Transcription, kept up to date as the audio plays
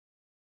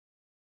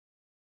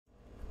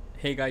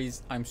Hey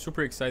guys, I'm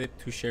super excited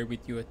to share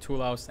with you a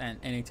Toolhouse and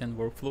N8N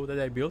workflow that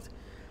I built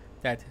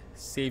that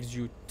saves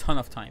you a ton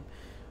of time.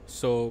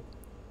 So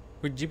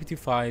with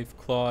GPT-5,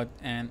 Claude,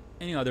 and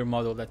any other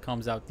model that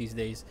comes out these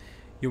days,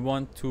 you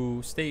want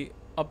to stay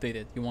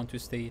updated, you want to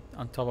stay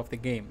on top of the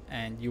game,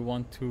 and you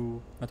want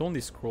to not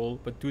only scroll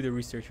but do the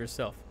research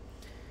yourself.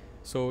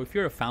 So if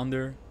you're a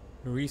founder,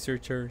 a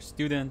researcher,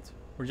 student,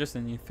 or just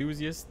an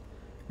enthusiast,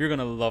 you're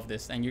gonna love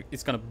this and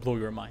it's gonna blow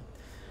your mind.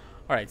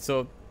 Alright,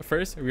 so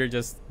first we're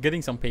just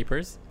getting some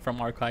papers from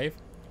ArXiv,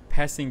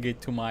 passing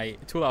it to my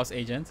Toolhouse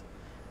agent.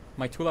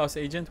 My Toolhouse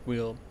agent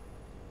will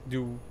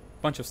do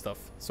a bunch of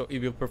stuff. So it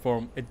will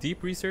perform a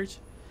deep research.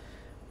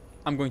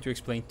 I'm going to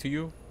explain to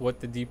you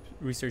what the deep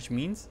research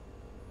means.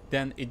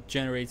 Then it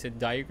generates a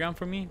diagram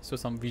for me, so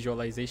some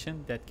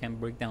visualization that can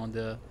break down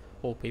the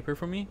whole paper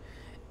for me,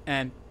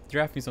 and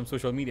draft me some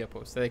social media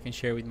posts that I can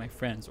share with my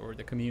friends or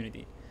the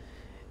community.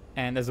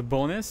 And as a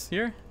bonus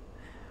here,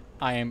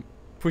 I am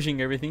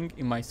pushing everything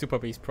in my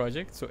Supabase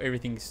project, so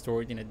everything is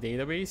stored in a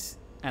database,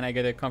 and I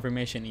get a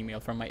confirmation email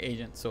from my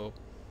agent. So,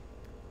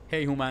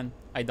 hey human,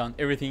 I done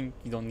everything,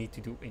 you don't need to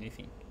do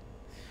anything.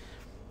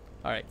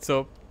 Alright,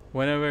 so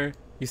whenever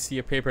you see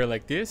a paper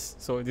like this,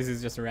 so this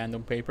is just a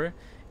random paper,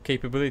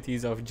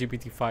 capabilities of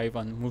GPT-5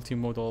 on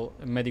multimodal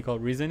medical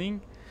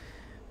reasoning,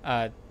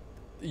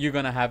 you're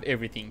gonna have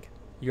everything.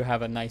 You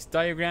have a nice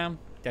diagram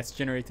that's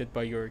generated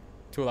by your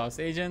Toolhouse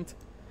agent.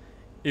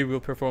 It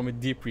will perform a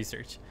deep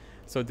research.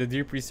 So the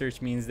deep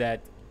research means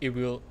that it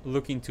will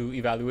look into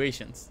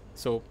evaluations.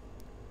 So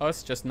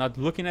us just not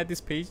looking at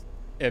this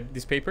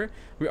paper,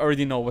 we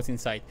already know what's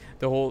inside.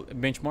 The whole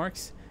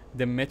benchmarks,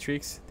 the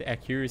metrics, the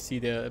accuracy,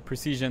 the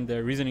precision,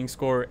 the reasoning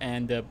score,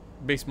 and the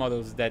base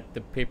models that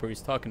the paper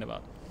is talking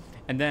about.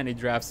 And then it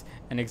drafts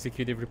an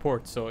executive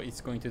report. So it's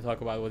going to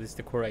talk about what is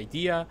the core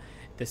idea,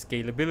 the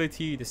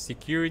scalability, the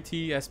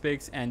security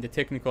aspects, and the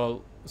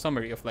technical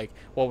summary of like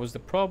what was the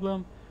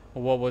problem,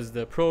 what was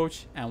the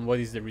approach, and what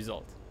is the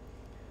result.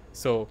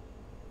 So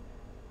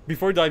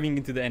before diving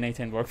into the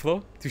N8N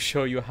workflow to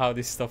show you how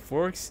this stuff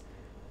works,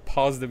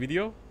 pause the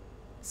video,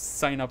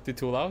 sign up to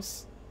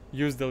Toolhouse,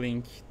 use the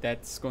link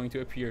that's going to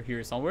appear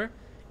here somewhere.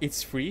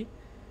 It's free.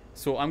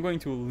 So I'm going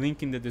to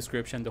link in the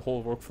description the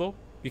whole workflow.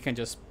 You can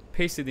just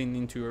paste it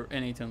into your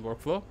N8N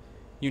workflow.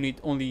 You need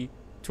only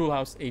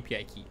Toolhouse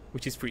API key,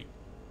 which is free.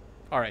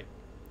 Alright,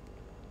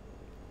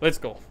 let's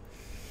go.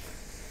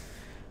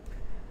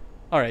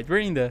 Alright, we're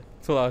in the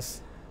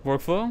Toolhouse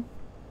workflow.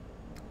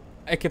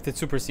 I kept it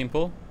super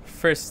simple.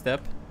 First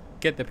step,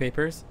 get the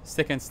papers.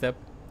 Second step,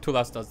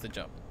 Toolhouse does the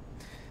job.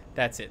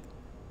 That's it.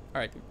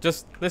 Alright,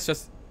 let's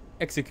just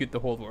execute the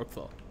whole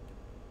workflow.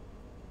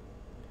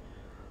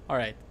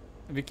 Alright,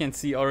 we can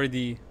see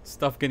already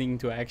stuff getting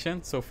into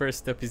action. So first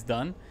step is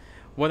done.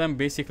 What I'm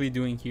basically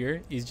doing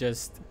here is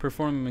just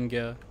performing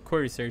a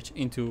query search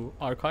into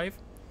ArXiv.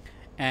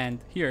 And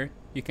here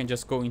you can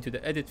just go into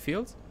the edit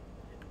field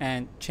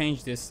and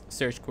change this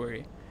search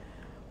query.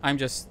 I'm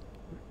just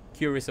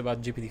curious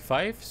about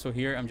GPT-5, so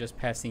here I'm just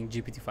passing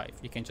GPT-5.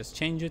 You can just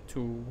change it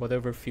to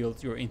whatever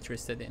field you're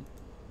interested in.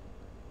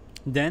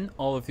 Then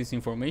all of this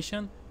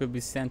information will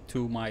be sent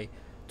to my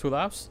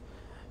Toolhouse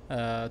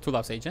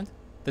agent.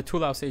 The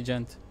Toolhouse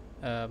agent,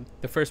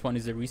 the first one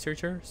is the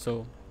researcher,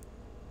 so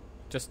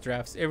just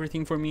drafts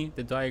everything for me,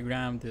 the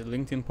diagram, the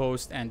LinkedIn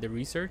post, and the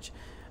research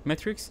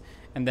metrics,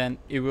 and then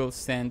it will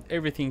send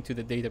everything to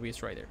the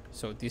database writer.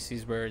 So this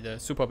is where the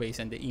Supabase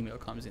and the email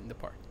comes in the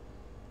part.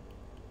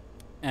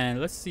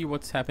 And let's see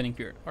what's happening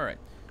here. Alright,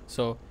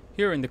 so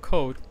here in the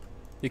code,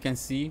 you can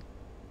see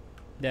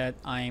that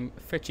I'm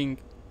fetching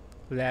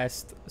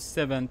last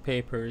 7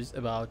 papers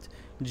about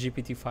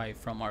GPT-5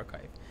 from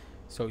ArXiv.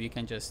 So you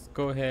can just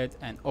go ahead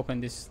and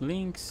open these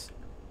links.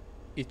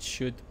 It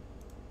should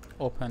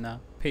open a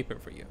paper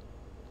for you.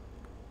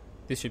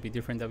 This should be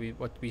different than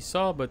what we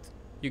saw, but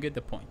you get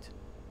the point.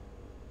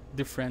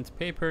 Different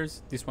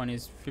papers. This one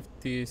is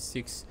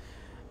 56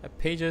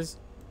 pages,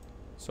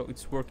 so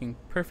it's working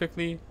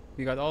perfectly.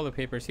 We got all the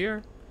papers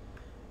here,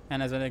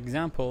 and as an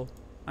example,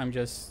 I'm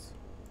just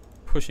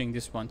pushing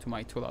this one to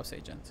my Toolhouse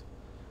agent.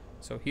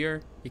 So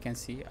here you can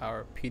see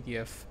our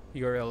PDF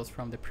URLs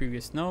from the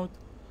previous node.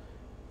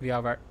 We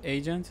have our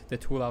agent, the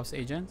Toolhouse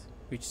agent,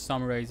 which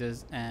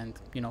summarizes and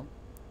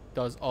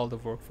does all the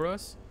work for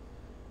us,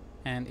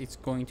 and it's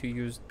going to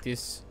use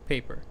this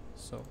paper.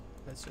 So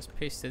let's just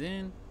paste it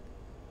in.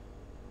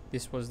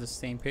 This was the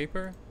same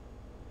paper,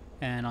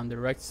 and on the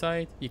right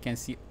side you can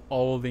see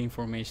all the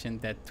information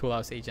that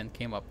Toolhouse agent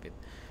came up with.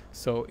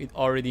 So it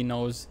already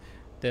knows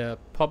the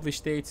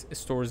publish dates,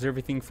 stores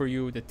everything for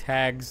you, the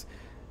tags,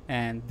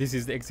 and this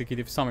is the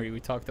executive summary we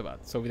talked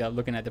about. So without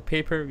looking at the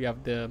paper, we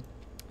have the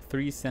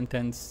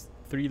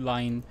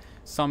 3-line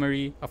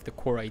summary of the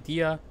core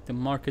idea, the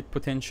market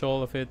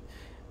potential of it,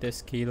 the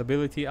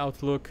scalability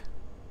outlook,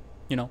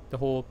 the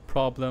whole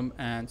problem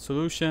and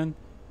solution,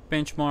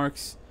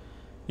 benchmarks,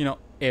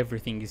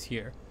 everything is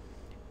here.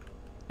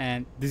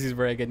 And this is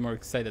where I get more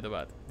excited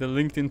about the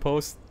LinkedIn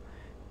post,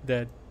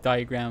 the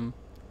diagram,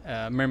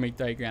 mermaid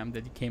diagram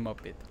that he came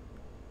up with.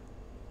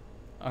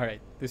 All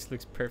right, this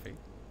looks perfect.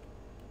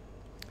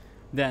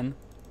 Then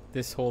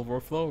this whole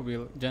workflow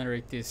will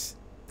generate this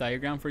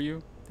diagram for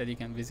you that you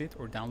can visit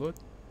or download.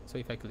 So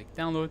if I click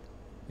download,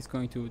 it's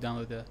going to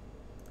download the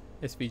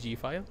SVG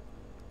file,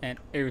 and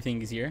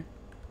everything is here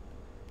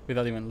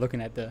without even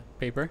looking at the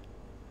paper.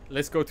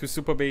 Let's go to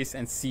Supabase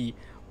and see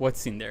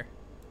what's in there.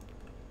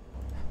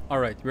 All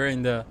right, we're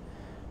in the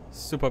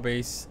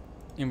Supabase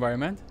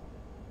environment.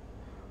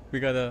 We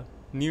got a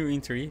new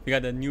entry, we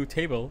got a new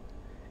table,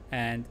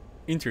 and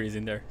entries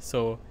in there.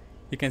 So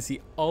you can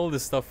see all the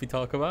stuff we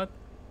talk about,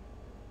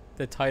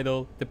 the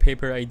title, the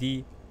paper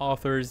ID,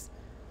 authors.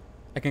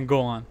 I can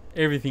go on.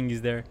 Everything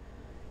is there,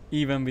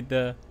 even with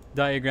the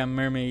diagram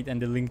mermaid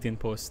and the LinkedIn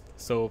post.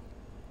 So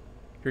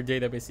your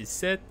database is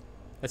set.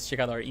 Let's check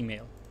out our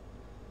email.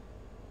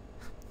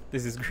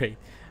 This is great.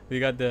 We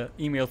got the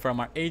email from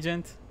our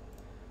agent.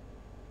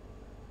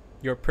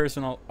 Your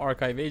personal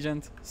archive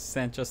agent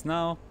sent just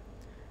now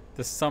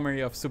the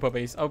summary of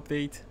Supabase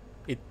update.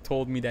 It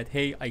told me that,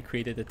 hey, I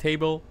created a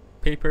table,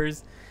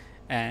 papers,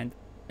 and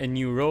a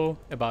new row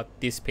about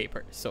this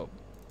paper. So,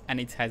 and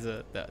it has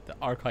the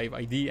archive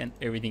ID and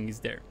everything is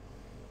there.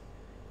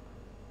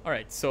 All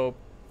right, so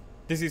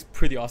this is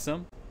pretty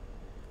awesome.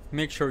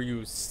 Make sure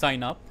you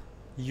sign up.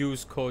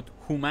 Use code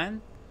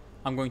HUMAN.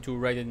 I'm going to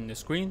write it in the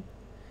screen.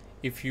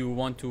 If you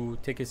want to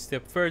take a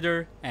step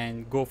further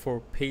and go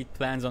for paid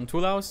plans on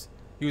Toolhouse,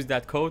 use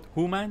that code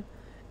HUMAN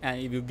and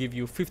it will give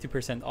you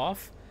 50%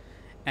 off.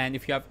 And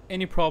if you have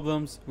any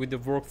problems with the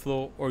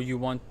workflow or you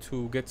want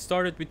to get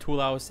started with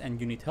Toolhouse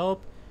and you need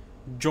help,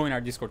 join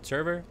our Discord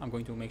server. I'm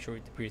going to make sure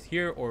it appears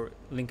here or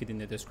link it in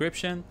the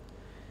description.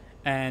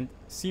 And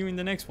see you in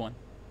the next one.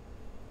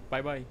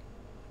 Bye bye.